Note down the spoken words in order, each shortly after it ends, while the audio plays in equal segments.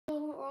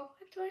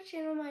back to our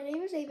channel. My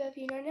name is Ava, if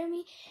you don't know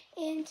me,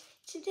 and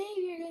today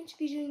we are going to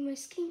be doing my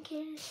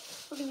skincare.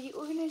 We're going to be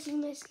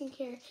organizing my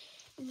skincare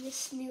in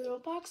this new little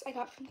box I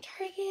got from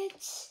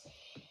Target.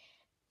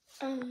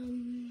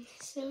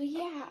 So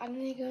yeah, I'm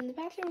going to go in the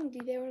bathroom. We'll be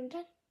there when I'm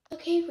done.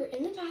 Okay, we're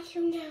in the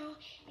bathroom now,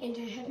 and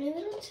I have my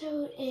little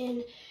tote,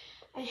 and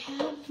I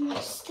have my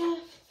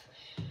stuff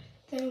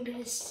that I'm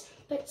going to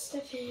put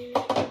stuff in.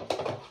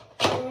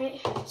 I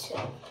might have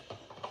to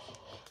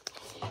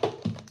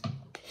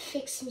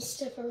fix some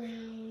stuff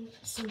around,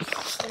 put some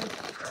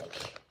stuff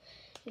like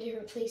in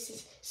different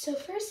places. So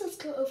first, let's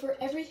go over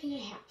everything I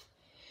have.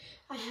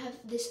 I have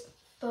this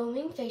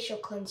foaming facial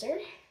cleanser,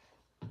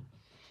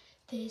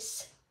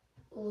 this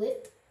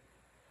lip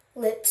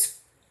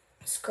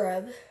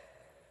scrub,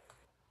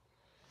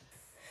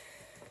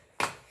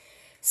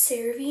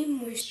 CeraVe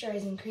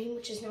moisturizing cream,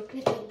 which is not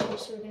going to fit here,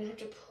 so we're going to have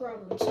to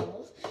problem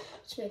solve.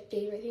 It's my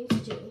favorite thing to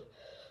do.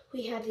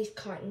 We have these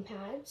cotton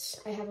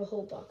pads. I have a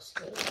whole box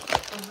of those.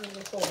 I have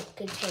a whole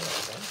container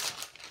of them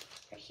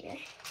right here.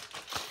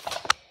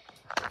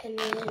 And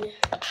then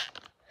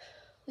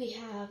we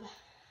have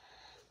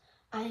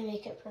eye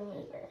makeup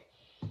remover.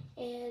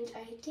 And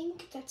I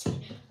think that's it.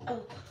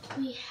 Oh,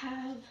 we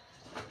have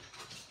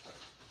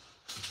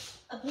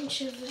a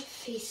bunch of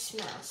face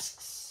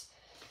masks.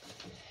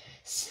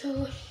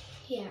 So,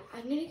 yeah,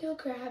 I'm gonna go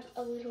grab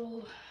a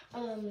little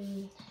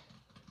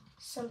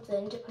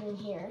something to put in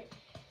here.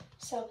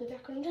 So I'll be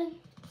back when I'm done.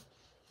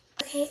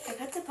 Okay, I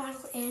got the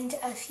bottle and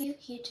a few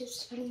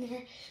Q-tips to put in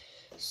there.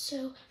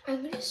 So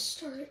I'm gonna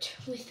start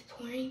with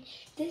pouring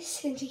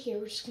this into here,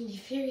 which is gonna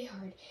be very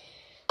hard.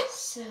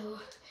 So,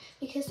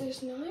 because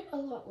there's not a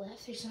lot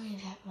left, there's only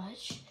that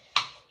much.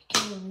 You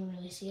can't even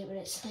really see it, but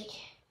it's like,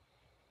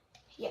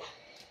 yeah,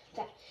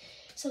 that.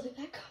 So I'll be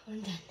back when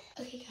I'm done.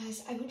 Okay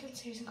guys, I went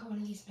downstairs and got one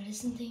of these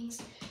medicine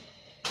things.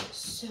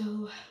 So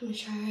I'm gonna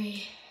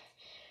try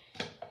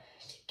to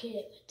get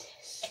it with this.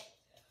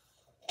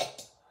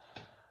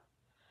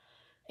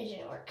 It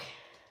didn't work.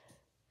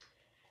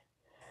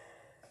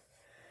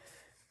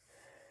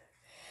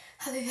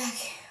 I'll be back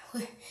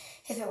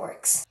if it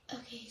works.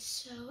 Okay,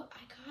 so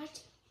I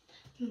got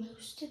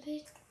most of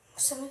it,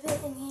 some of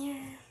it in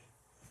here.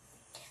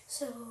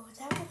 So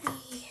that would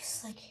be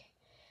like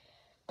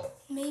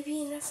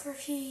maybe enough for a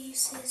few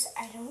uses.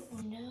 I don't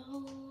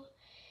know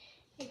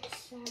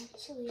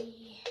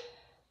exactly,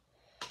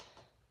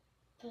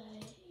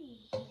 but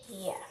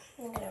yeah,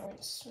 I'm gonna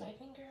rinse my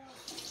finger off.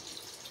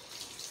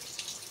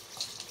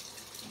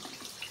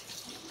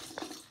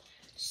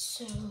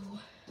 So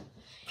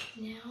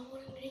now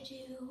what I'm gonna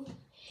do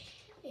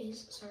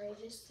is, sorry,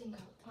 this thing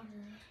got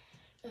water,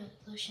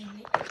 lotion on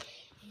it,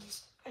 is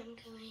I'm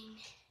going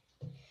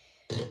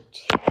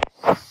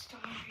to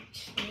start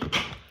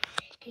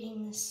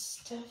getting this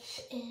stuff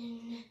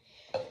in.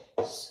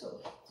 So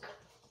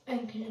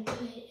I'm gonna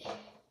put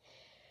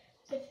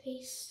the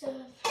face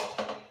stuff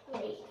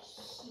right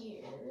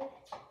here,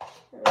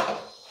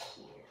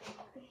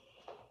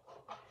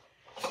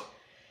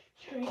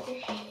 right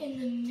there in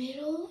the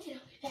middle, and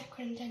I'll be back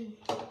when I'm done.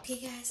 Okay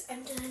guys,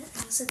 I'm done.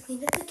 I also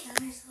cleaned up the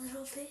counters a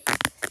little bit.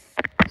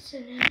 So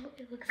now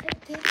it looks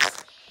like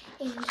this,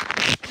 and I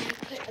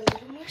put a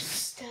little more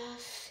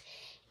stuff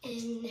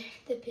in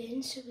the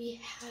bin. So we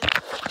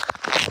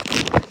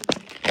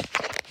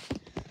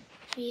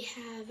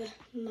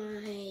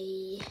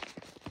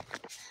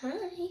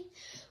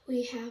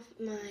have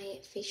my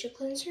facial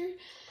cleanser,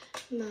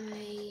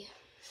 my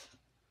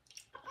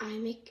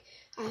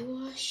eye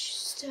wash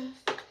stuff,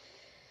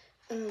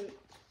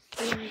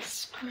 my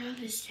scrub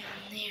is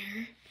down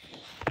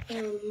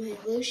there, my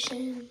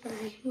lotion,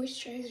 my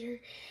moisturizer,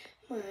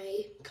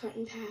 my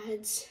cotton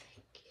pads,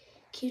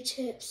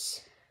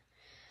 Q-tips,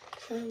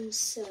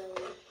 some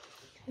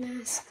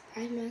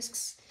eye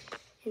masks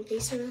and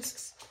face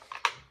masks,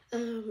 a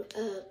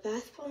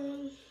bath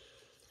bomb.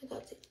 I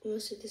got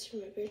most of this for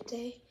my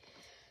birthday.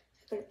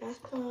 I got a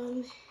bath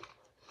bomb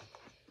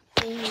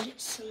and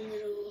some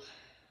little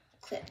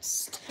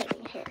clips to put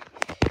in here.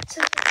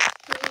 So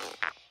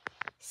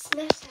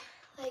smash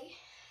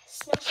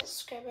that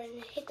subscribe button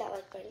and hit that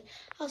like button.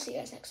 I'll see you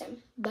guys next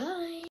time.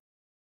 Bye.